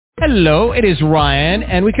Hello, it is Ryan,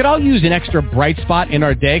 and we could all use an extra bright spot in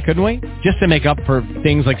our day, couldn't we? Just to make up for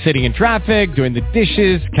things like sitting in traffic, doing the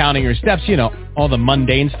dishes, counting your steps, you know, all the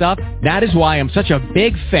mundane stuff. That is why I'm such a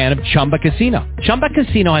big fan of Chumba Casino. Chumba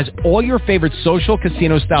Casino has all your favorite social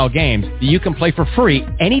casino-style games that you can play for free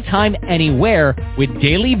anytime, anywhere with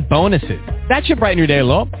daily bonuses. That should brighten your day a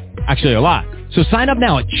little. Actually, a lot. So sign up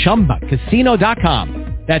now at ChumbaCasino.com.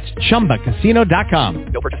 That's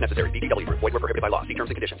ChumbaCasino.com. No purchase necessary. VGW. Void where prohibited by law. See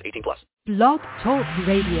terms and conditions. 18+. Blog Talk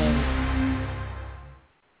Radio.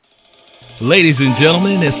 Ladies and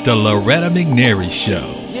gentlemen, it's the Loretta McNary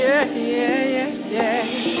Show. Yeah.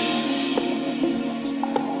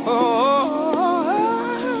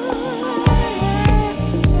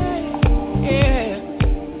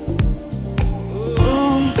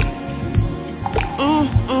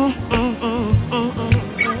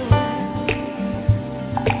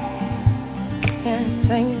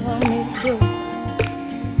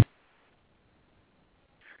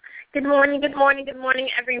 Good morning,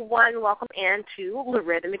 everyone. Welcome in to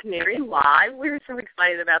Loretta McNary Live. We're so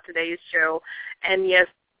excited about today's show, and yes,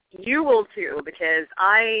 you will too, because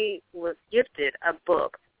I was gifted a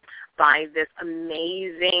book by this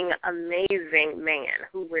amazing man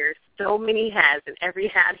who wears so many hats, and every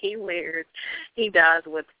hat he wears, he does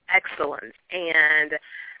with excellence. And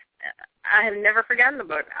I have never forgotten the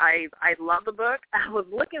book. I love the book. I was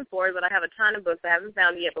looking for it, but I have a ton of books I haven't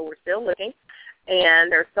found yet, but we're still looking.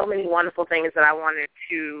 And there's so many wonderful things that I wanted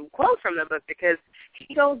to quote from the book, because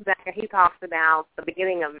he goes back and he talks about the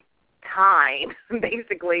beginning of time,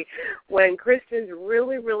 basically, when Christians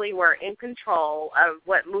really, really were in control of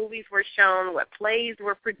what movies were shown, what plays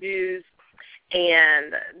were produced,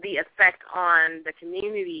 and the effect on the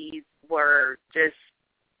communities were just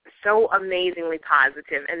so amazingly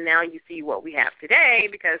positive. And now you see what we have today,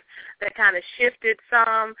 because that kind of shifted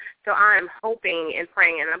some. So I'm hoping and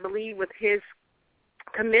praying, and I believe with his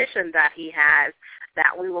commission that he has,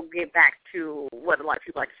 that we will get back to what a lot of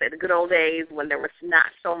people like to say, the good old days when there was not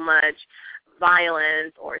so much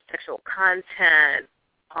violence or sexual content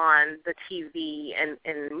on the TV and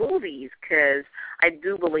movies, because I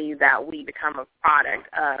do believe that we become a product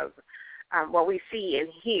of what we see and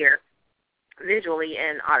hear visually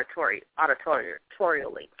and auditorially.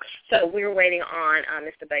 So we're waiting on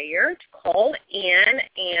Mr. Baehr to call in,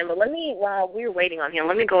 and while we're waiting on him,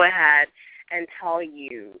 let me go ahead and tell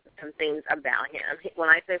you some things about him. When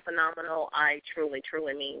I say phenomenal, I truly,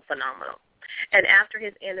 truly mean phenomenal. And after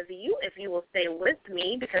his interview, if you will stay with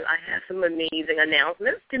me, because I have some amazing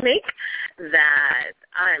announcements to make that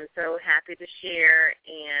I'm so happy to share,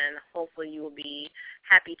 and hopefully you will be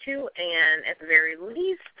happy too, and at the very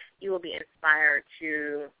least, you will be inspired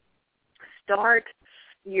to start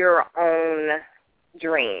your own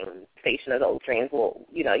dream. Station of those dreams. Well,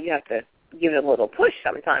 you have to give it a little push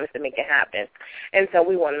sometimes to make it happen. And so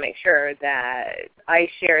we want to make sure that I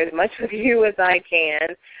share as much with you as I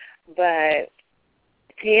can. But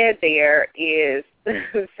Ted Baehr is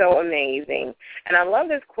so amazing. And I love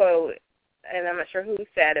this quote, and I'm not sure who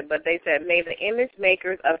said it, but they said, "May the image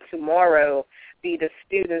makers of tomorrow be the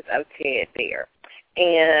students of Ted Baehr."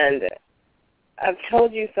 And I've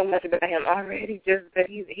told you so much about him already, just that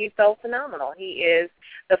he's so phenomenal. He is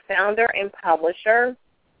the founder and publisher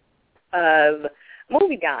of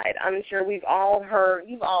MovieGuide. I'm sure you've all heard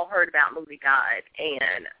about MovieGuide,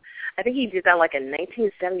 and I think he did that like in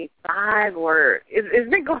 1975, or it's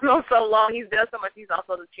been going on so long. He's done so much. He's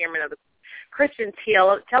also the chairman of the Christian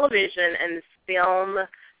Television and Film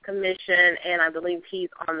Commission, and I believe he's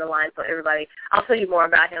on the line. So everybody, I'll tell you more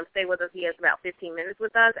about him. Stay with us. He has about 15 minutes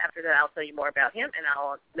with us. After that, I'll tell you more about him, and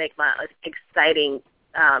I'll make my exciting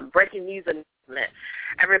breaking news announcement.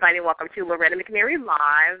 Everybody, welcome to Loretta McNary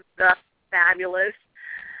Live, the fabulous,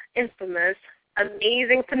 infamous,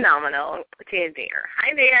 amazing, phenomenal Ted Baehr.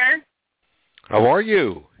 Hi there. How are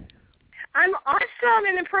you? I'm awesome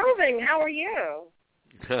and improving. How are you?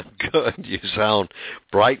 Good. You sound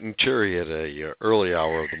bright and cheery at a early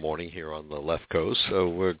hour of the morning here on the left coast,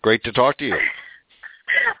 so great to talk to you.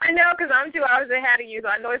 I know, because I'm 2 hours ahead of you, so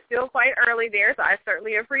I know it's still quite early there, so I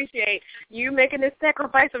certainly appreciate you making this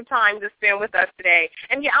sacrifice of time to spend with us today.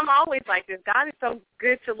 And, yeah, I'm always like this. God is so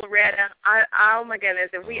good to Loretta. Oh, my goodness,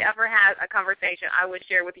 if we ever had a conversation, I would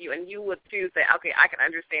share with you, and you would, too, say, okay, I can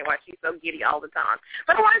understand why she's so giddy all the time.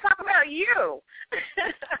 But I want to talk about you.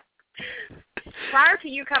 Prior to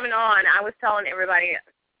you coming on, I was telling everybody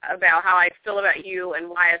about how I feel about you and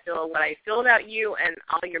why I feel what I feel about you and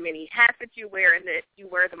all your many hats that you wear, and that you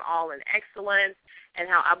wear them all in excellence, and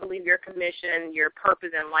how I believe your commission, your purpose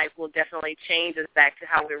in life will definitely change us back to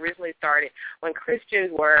how we originally started, when Christians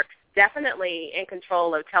were definitely in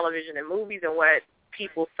control of television and movies and what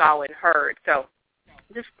people saw and heard. So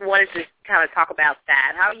just wanted to kind of talk about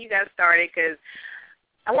that, how you got started, because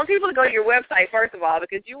I want people to go to your website, first of all,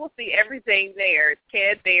 because you will see everything there. It's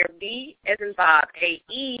Ted Baehr, B as in Bob,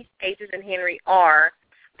 A-E, H as in Henry,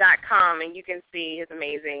 R.com, and you can see his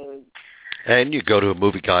amazing. And you go to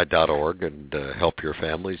MovieGuide.org and help your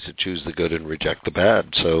families to choose the good and reject the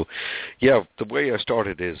bad. So, yeah, the way I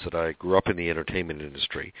started is that I grew up in the entertainment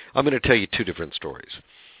industry. I'm going to tell you two different stories.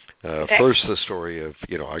 Okay. First, the story of,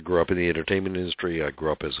 I grew up in the entertainment industry. I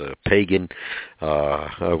grew up as a pagan.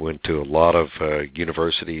 I went to a lot of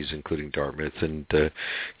universities, including Dartmouth and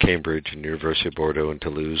Cambridge and University of Bordeaux and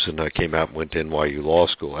Toulouse, and I came out and went to NYU Law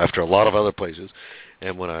School after a lot of other places.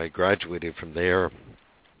 And when I graduated from there,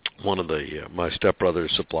 one of my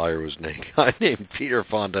stepbrother's supplier was named a guy named Peter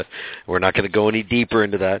Fonda. We're not going to go any deeper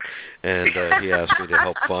into that. And he asked me to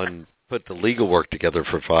help put the legal work together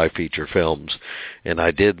for 5 feature films, and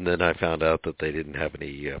I did, and then I found out that they didn't have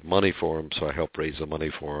any money for them, so I helped raise the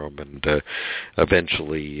money for them, and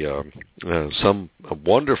eventually a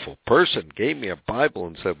wonderful person gave me a Bible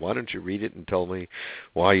and said, why don't you read it and tell me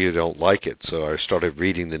why you don't like it? So I started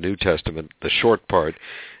reading the New Testament, the short part,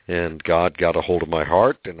 and God got a hold of my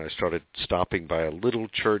heart, and I started stopping by a little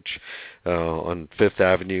church on Fifth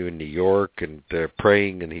Avenue in New York and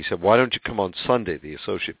praying, and he said, why don't you come on Sunday, the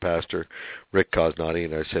associate pastor, Rick Cosnati,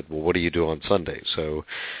 and I said, well, what do you do on Sunday? So,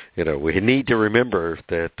 we need to remember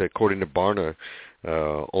that according to Barna,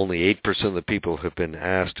 only 8% of the people have been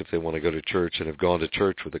asked if they want to go to church and have gone to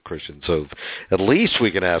church with a Christian. So at least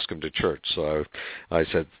we can ask them to church. So I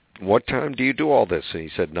said, what time do you do all this? And he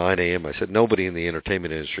said, 9 a.m. I said, nobody in the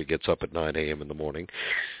entertainment industry gets up at 9 a.m. in the morning.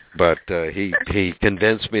 But he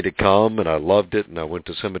convinced me to come, and I loved it, and I went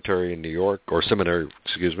to seminary, and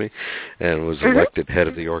was elected head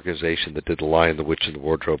of the organization that did The Lion, the Witch, and the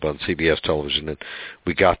Wardrobe on CBS television. And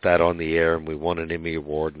we got that on the air, and we won an Emmy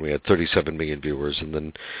Award, and we had 37 million viewers. And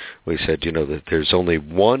then we said, that there's only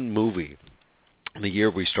one movie in the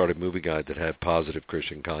year we started MovieGuide that had positive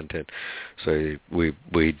Christian content. So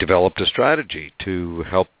we developed a strategy to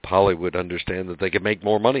help Hollywood understand that they could make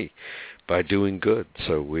more money by doing good.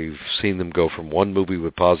 So we've seen them go from one movie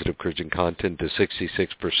with positive Christian content to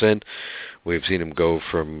 66%. We've seen them go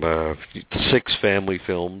from 6 family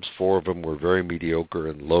films, 4 of them were very mediocre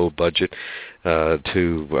and low budget,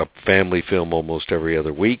 to a family film almost every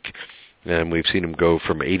other week. And we've seen them go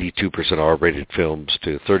from 82% R-rated films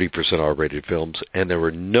to 30% R-rated films, and there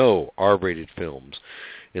were no R-rated films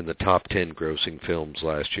in the top 10 grossing films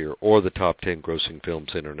last year or the top 10 grossing films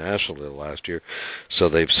internationally last year. So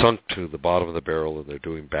they've sunk to the bottom of the barrel, and they're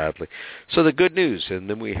doing badly. So the good news, and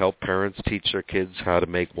then we help parents teach their kids how to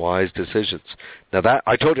make wise decisions. Now that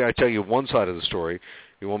I tell you one side of the story.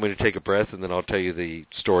 You want me to take a breath and then I'll tell you the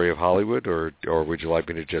story of Hollywood, or would you like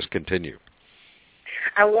me to just continue?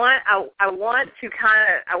 I want you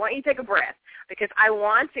to take a breath, because I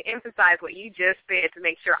want to emphasize what you just said to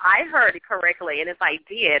make sure I heard it correctly. And if I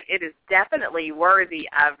did, it is definitely worthy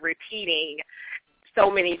of repeating so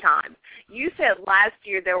many times. You said last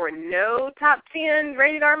year there were no top 10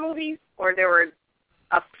 rated R movies, or there were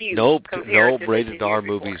a few? No rated R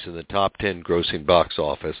movies in the top 10 grossing box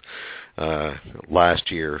office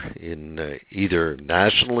last year, in either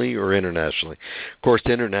nationally or internationally. Of course,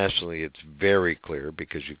 internationally it's very clear,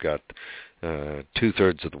 because you've got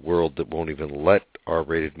 2/3 of the world that won't even let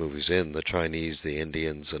R-rated movies in: the Chinese, the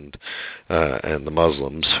Indians, and the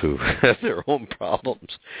Muslims, who have their own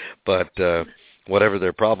problems. But whatever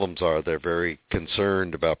their problems are, they're very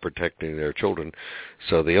concerned about protecting their children.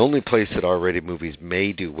 So the only place that R-rated movies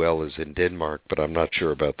may do well is in Denmark, but I'm not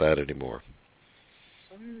sure about that anymore.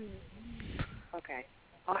 Okay.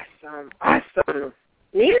 Awesome.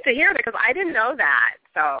 Needed to hear that, because I didn't know that.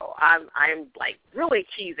 So I'm like really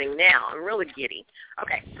teasing now. I'm really giddy.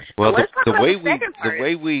 Okay. Well, let's talk about the second part.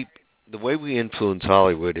 The way we influence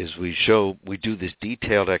Hollywood is we do this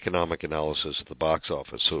detailed economic analysis of the box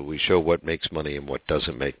office. So we show what makes money and what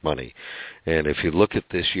doesn't make money. And if you look at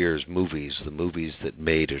this year's movies, the movies that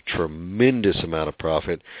made a tremendous amount of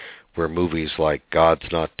profit were movies like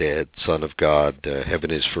God's Not Dead, Son of God,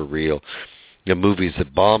 Heaven is for Real. Movies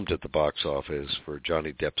that bombed at the box office for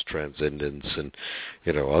Johnny Depp's Transcendence, and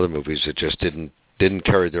other movies that just didn't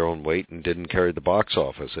carry their own weight and didn't carry the box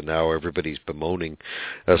office. And now everybody's bemoaning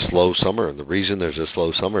a slow summer. And the reason there's a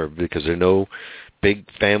slow summer is because there are no big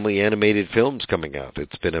family animated films coming out.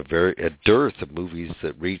 It's been a dearth of movies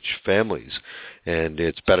that reach families, and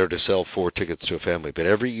it's better to sell 4 tickets to a family. But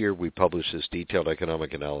every year we publish this detailed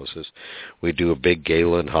economic analysis. We do a big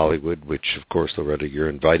gala in Hollywood, which, of course, Loretta, you're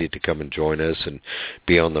invited to come and join us and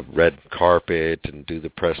be on the red carpet and do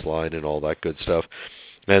the press line and all that good stuff.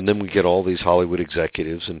 And then we get all these Hollywood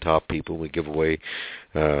executives and top people. We give away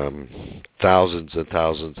thousands and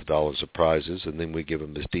thousands of dollars of prizes, and then we give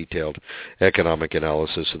them this detailed economic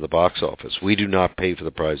analysis of the box office. We do not pay for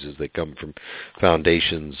the prizes. They come from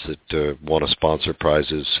foundations that want to sponsor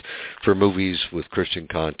prizes for movies with Christian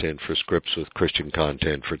content, for scripts with Christian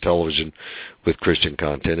content, for television with Christian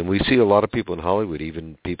content. And we see a lot of people in Hollywood,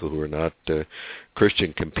 even people who are not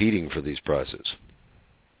Christian, competing for these prizes.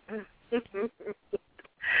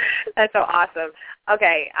 That's so awesome.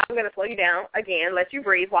 Okay, I'm going to slow you down again, let you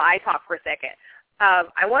breathe while I talk for a second.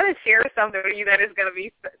 I want to share something with you that is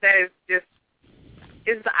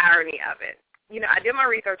the irony of it. You know, I did my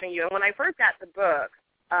research on you, and when I first got the book,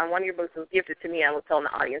 one of your books was gifted to me. I was telling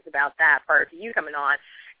the audience about that prior to you coming on,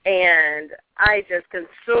 and I just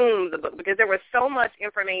consumed the book because there was so much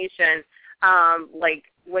information, like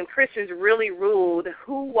when Christians really ruled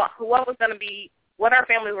what was going to be, what our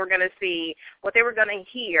families were going to see, what they were going to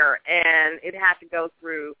hear, and it had to go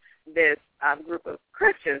through this group of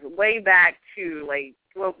Christians way back to way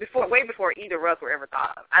before either of us were ever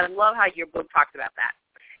thought of. I love how your book talks about that.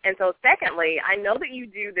 And so secondly, I know that you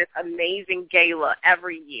do this amazing gala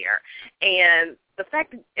every year, and the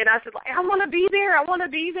fact, and I said, I want to be there,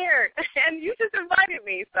 and you just invited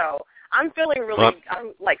me, so I'm feeling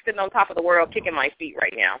I'm like sitting on top of the world, kicking my feet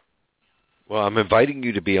right now. Well, I'm inviting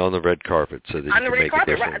you to be on the red carpet so that you can make a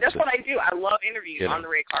difference. Right. That's what I do. I love interviews on the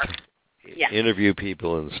red carpet. Yeah. Interview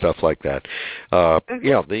people and stuff like that.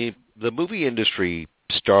 Yeah, the movie industry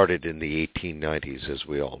started in the 1890s, as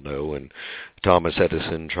we all know, and Thomas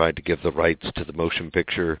Edison tried to give the rights to the motion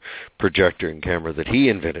picture projector and camera that he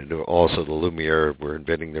invented. Also, the Lumiere were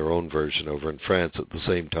inventing their own version over in France at the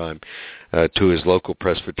same time to his local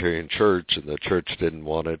Presbyterian church, and the church didn't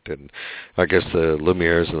want it. And I guess the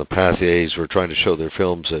Lumieres and the Pathiers were trying to show their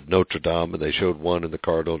films at Notre Dame, and they showed one, and the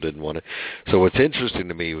Cardinal didn't want it. So what's interesting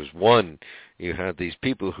to me was, one, you had these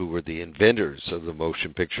people who were the inventors of the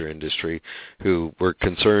motion picture industry who were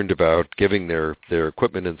concerned about giving their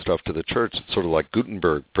equipment and stuff to the church. It's sort of like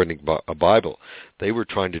Gutenberg printing a Bible. They were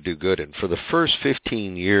trying to do good. And for the first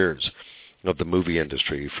 15 years of the movie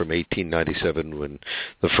industry, from 1897 when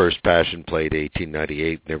the first Passion played,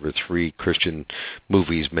 1898, there were 3 Christian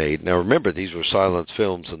movies made. Now remember, these were silent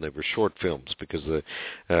films and they were short films because the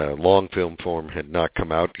long film form had not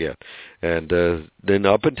come out yet. And then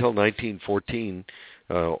up until 1914,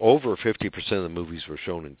 over 50% of the movies were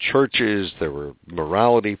shown in churches. There were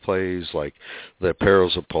morality plays like The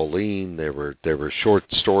Perils of Pauline. There were short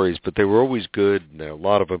stories, but they were always good. And a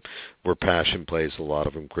lot of them were passion plays, a lot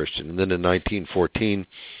of them Christian. And then in 1914,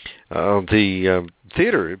 the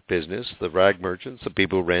theater business, the rag merchants, the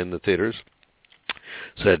people who ran the theaters,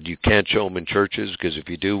 said you can't show them in churches because if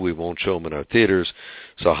you do, we won't show them in our theaters.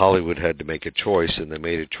 So Hollywood had to make a choice, and they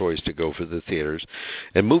made a choice to go for the theaters.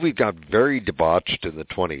 And movie got very debauched in the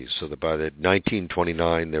 20s. So that by the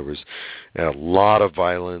 1929, there was a lot of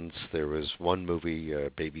violence. There was one movie,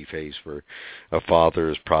 Babyface, where a father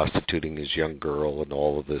is prostituting his young girl and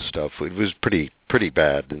all of this stuff. It was pretty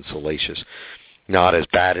bad and salacious. Not as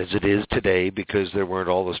bad as it is today because there weren't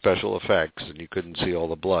all the special effects and you couldn't see all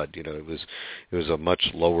the blood. You know, it was a much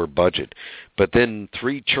lower budget. But then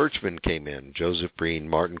 3 churchmen came in, Joseph Breen,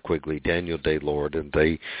 Martin Quigley, Daniel Day-Lord, and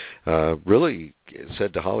they really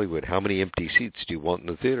said to Hollywood, how many empty seats do you want in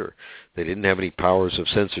the theater? They didn't have any powers of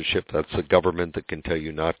censorship. That's the government that can tell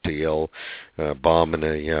you not to yell bomb in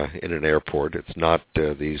an airport. It's not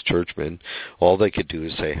these churchmen. All they could do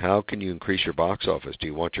is say, how can you increase your box office? Do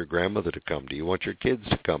you want your grandmother to come? Do you want your kids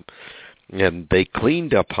to come? And they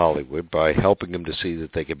cleaned up Hollywood by helping them to see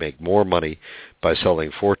that they could make more money by selling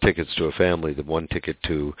 4 tickets to a family than 1 ticket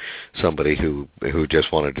to somebody who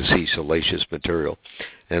just wanted to see salacious material.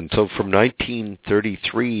 And so from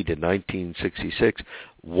 1933 to 1966,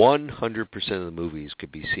 100% of the movies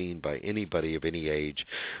could be seen by anybody of any age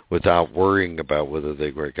without worrying about whether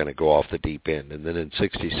they were going to go off the deep end. And then in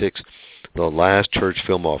 66, the last church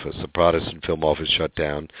film office, the Protestant film office, shut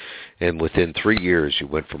down. And within 3 years, you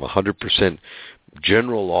went from 100%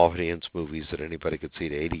 general audience movies that anybody could see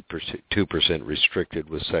to 82% restricted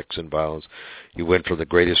with sex and violence. You went from The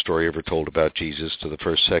Greatest Story Ever Told About Jesus to the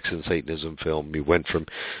first Sex and Satanism film. You went from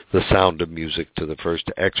The Sound of Music to the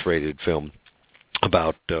first X-rated film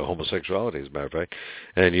about homosexuality, as a matter of fact.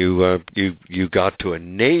 And you got to a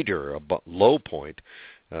nadir, a low point,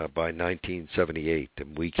 by 1978,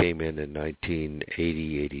 and we came in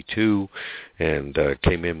 1980, 82, and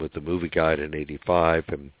came in with the MovieGuide in 85,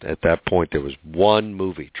 and at that point there was one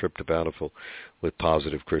movie, Trip to Bountiful, with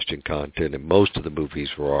positive Christian content, and most of the movies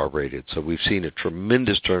were R-rated. So we've seen a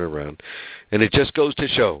tremendous turnaround, and it just goes to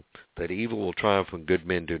show that evil will triumph when good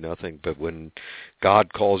men do nothing. But when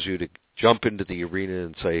God calls you to jump into the arena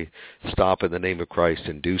and say, stop in the name of Christ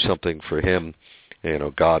and do something for him,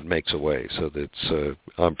 God makes a way. So that's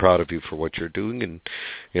I'm proud of you for what you're doing, and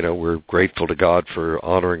we're grateful to God for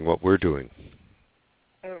honoring what we're doing.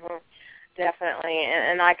 Mm-hmm. Definitely,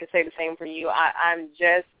 and I could say the same for you. I'm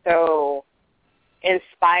just so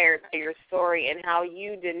inspired by your story and how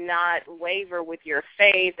you did not waver with your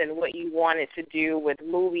faith and what you wanted to do with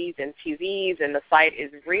movies and TVs, and the fight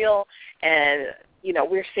is real. And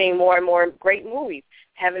we're seeing more and more great movies.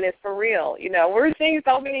 Heaven is for real. We're seeing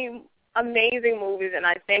so many amazing movies, and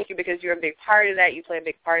I thank you because you're a big part of that. You play a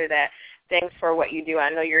big part of that. Thanks for what you do. I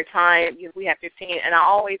know your time, we have 15, and I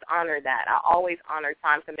always honor that. I always honor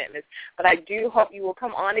time commitments. But I do hope you will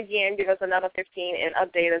come on again, give us another 15, and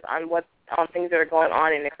update us on things that are going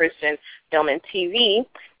on in the Christian film and TV.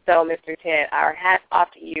 So, Mr. Ted, our hat's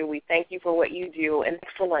off to you. We thank you for what you do in an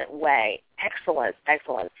excellent way. Excellent.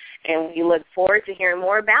 And we look forward to hearing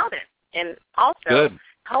more about it, and also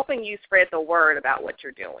helping you spread the word about what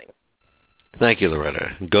you're doing. Thank you, Loretta.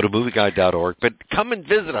 Go to MovieGuide.org, but come and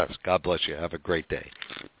visit us. God bless you. Have a great day.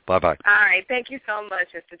 Bye-bye. All right. Thank you so much,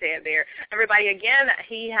 Mr. Ted Baehr. Everybody, again,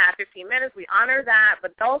 he had 15 minutes. We honor that,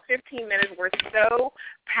 but those 15 minutes were so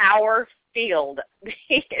power-filled.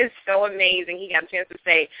 He is so amazing. He got a chance to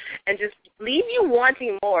say and just leave you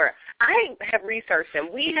wanting more. I have researched him.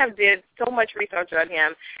 We have did so much research on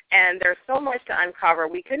him, and there's so much to uncover.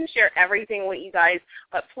 We couldn't share everything with you guys,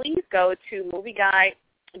 but please go to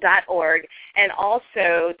MovieGuide.org and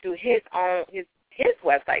also to his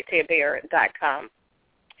website, tedbaehr.com.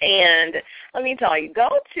 And let me tell you, go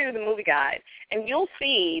to the Movie Guide, and you'll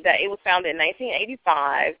see that it was founded in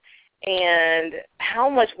 1985 and how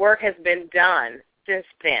much work has been done since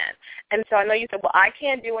then. And so I know you said, well, I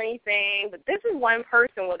can't do anything, but this is one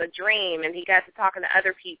person with a dream, and he got to talking to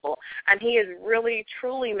other people, and he has really,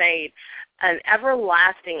 truly made an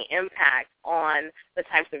everlasting impact on the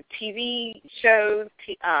types of TV shows,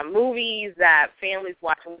 movies that families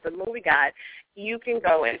watch with the Movie Guide. You can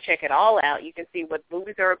go and check it all out. You can see what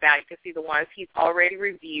movies are about. You can see the ones he's already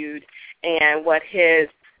reviewed and what his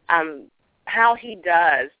how he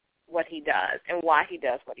does what he does and why he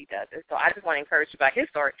does what he does. And so I just want to encourage you about his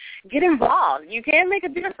story. Get involved. You can make a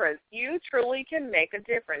difference. You truly can make a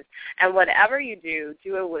difference. And whatever you do,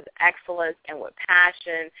 do it with excellence and with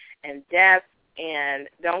passion and depth, and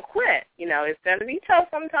don't quit. It's going to be tough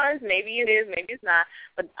sometimes. Maybe it is, maybe it's not.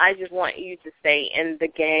 But I just want you to stay in the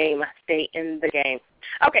game. Stay in the game.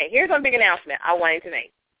 Okay, here's one big announcement I wanted to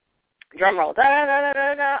make. Drum roll.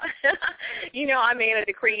 Da-da-da-da-da-da. I made a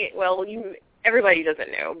decree. Well, everybody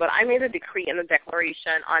doesn't know, but I made a decree and a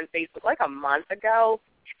declaration on Facebook like a month ago,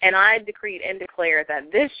 and I decreed and declared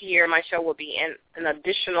that this year my show will be in an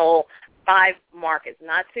additional 5 markets,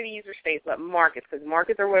 not cities or states, but markets, because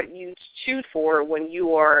markets are what you choose for when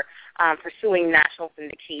you are pursuing national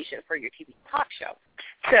syndication for your TV talk show.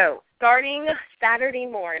 So starting Saturday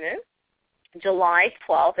morning, July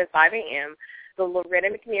 12th at 5 a.m., the Loretta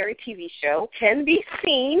McNary TV show can be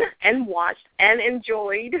seen and watched and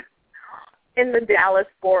enjoyed in the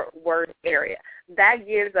Dallas-Fort Worth area. That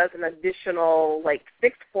gives us an additional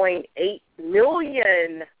 6.8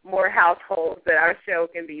 million more households that our show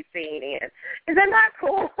can be seen in. Is that not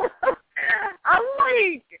cool? I'm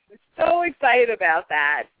so excited about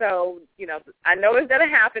that. So, I know it's going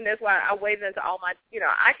to happen. That's why I waited until all my,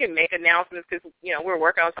 I can make announcements because, we're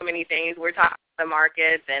working on so many things. We're talking to the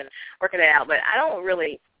markets and working it out, but I don't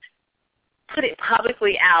really put it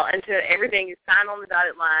publicly out until everything is signed on the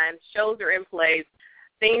dotted line, shows are in place,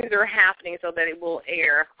 things are happening so that it will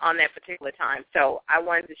air on that particular time. So I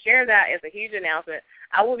wanted to share that as a huge announcement.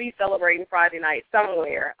 I will be celebrating Friday night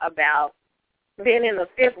somewhere about being in the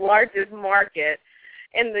 5th largest market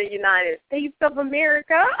in the United States of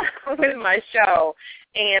America with my show.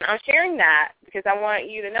 And I'm sharing that because I want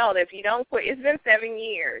you to know that if you don't quit, it's been 7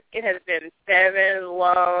 years. It has been 7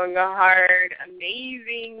 long, hard,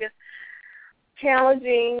 amazing,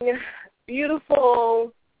 challenging,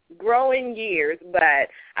 beautiful, growing years, but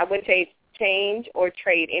I wouldn't change or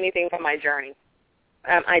trade anything from my journey.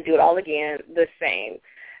 I do it all again the same.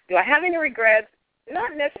 Do I have any regrets?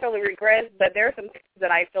 Not necessarily regrets, but there are some things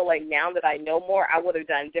that I feel like now that I know more, I would have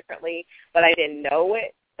done differently, but I didn't know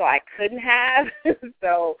it, so I couldn't have. And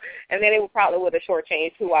then it probably would have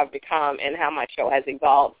shortchanged who I've become and how my show has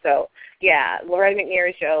evolved. So, yeah, Loretta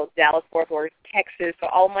McNary Show, Dallas-Fort Worth, Texas. So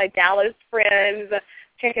all my Dallas friends,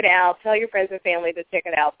 check it out. Tell your friends and family to check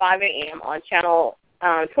it out. 5 a.m. on Channel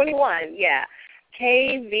 21. Yeah,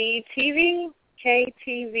 KVTV,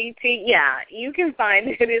 KTVT. Yeah, you can find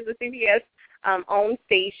it. It is a CBS owned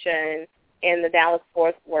station, in the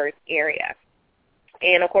Dallas-Fort Worth area.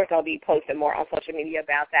 And, of course, I'll be posting more on social media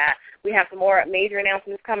about that. We have some more major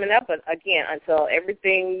announcements coming up, but, again, until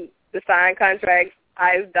everything, the signed contracts,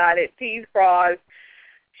 I's dotted, T's crossed,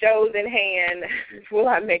 shows in hand, will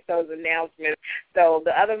I make those announcements. So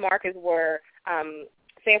the other markets were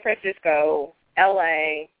San Francisco,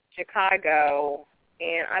 L.A., Chicago,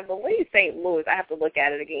 and I believe St. Louis. I have to look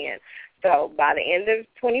at it again. So by the end of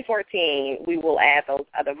 2014, we will add those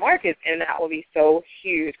other markets, and that will be so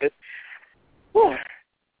huge. Because, oh,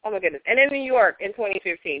 my goodness. And in New York in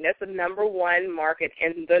 2015, that's the number one market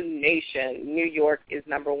in the nation. New York is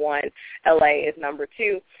number one. L.A. is number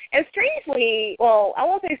two. And strangely, well, I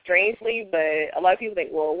won't say strangely, but a lot of people think,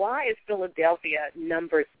 well, why is Philadelphia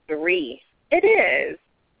number 3? It is.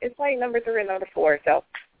 It's like number 3 and number 4. So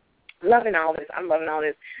loving all this. I'm loving all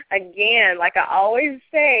this. Again, like I always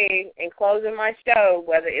say in closing my show,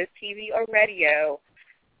 whether it's TV or radio,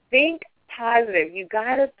 think positive. You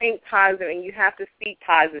got to think positive, and you have to speak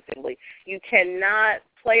positively. You cannot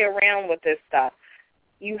play around with this stuff.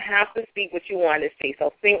 You have to speak what you want to see.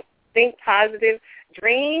 So think positive.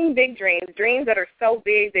 Dream big dreams, dreams that are so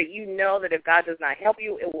big that you know that if God does not help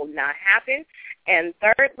you, it will not happen. And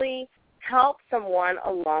thirdly, help someone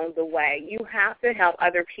along the way. You have to help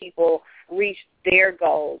other people reach their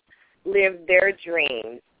goals, live their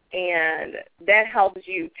dreams, and that helps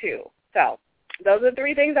you too. So those are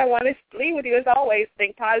 3 things I want to leave with you as always.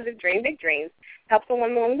 Think positive, dream big dreams, help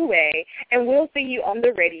someone along the way, and we'll see you on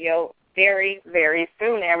the radio very, very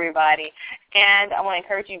soon, everybody. And I want to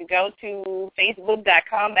encourage you to go to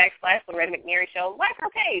facebook.com/Loretta McNary Show. Like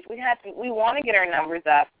our page. We want to get our numbers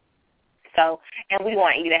up. So, and we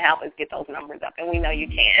want you to help us get those numbers up, and we know you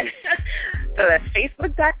can. So that's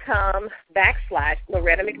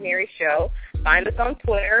facebook.com/Loretta McNary Show. Find us on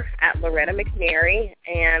Twitter at Loretta McNary,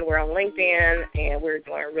 and we're on LinkedIn, and we're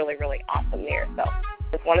doing really, really awesome there. So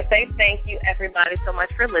just want to say thank you, everybody, so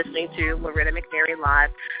much for listening to Loretta McNary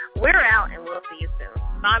Live. We're out, and we'll see you soon.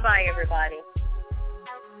 Bye-bye, everybody.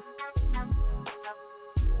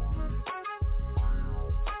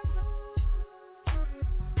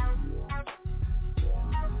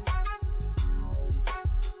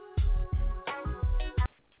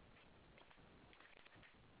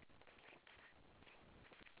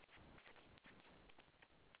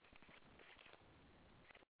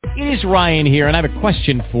 It is Ryan here, and I have a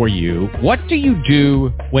question for you. What do you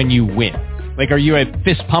do when you win? Like, are you a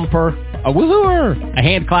fist pumper, a woohooer, a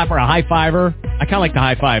hand clapper, a high fiver? I kind of like the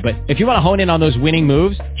high five, but if you want to hone in on those winning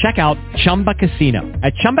moves, check out Chumba Casino.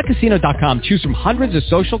 At ChumbaCasino.com, choose from hundreds of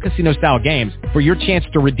social casino-style games for your chance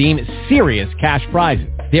to redeem serious cash prizes.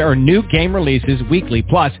 There are new game releases weekly,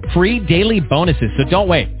 plus free daily bonuses, so don't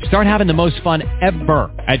wait. Start having the most fun ever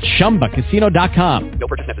at ChumbaCasino.com. No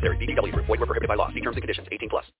purchase necessary. VGW Group. Void where prohibited by law. See terms and conditions. 18+.